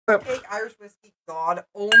Cake, Irish whiskey, God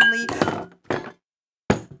only.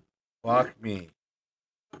 Fuck me.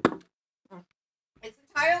 It's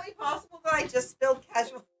entirely possible that I just spilled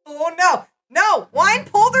casual. Oh no! No! Wine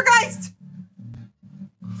poltergeist!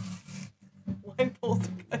 Wine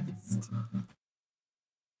poltergeist.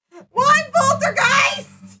 Wine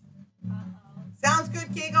poltergeist! Sounds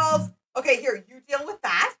good, giggles. Okay, here, you deal with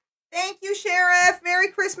that. Thank you, Sheriff. Merry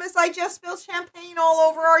Christmas. I just spilled champagne all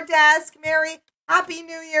over our desk. Happy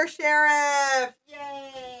New Year, Sheriff.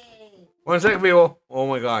 Yay. 1 second, people. Oh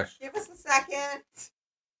my gosh. Give us a second.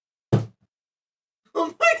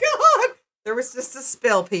 Oh my God. There was just a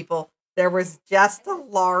spill, people. There was just a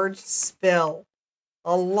large spill.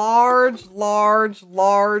 A large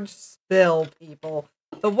spill, people.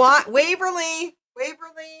 The Waverly.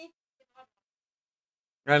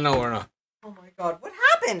 I know we're not. Oh my God. What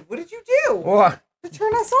happened? What did you do? What? To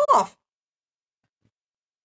turn us off.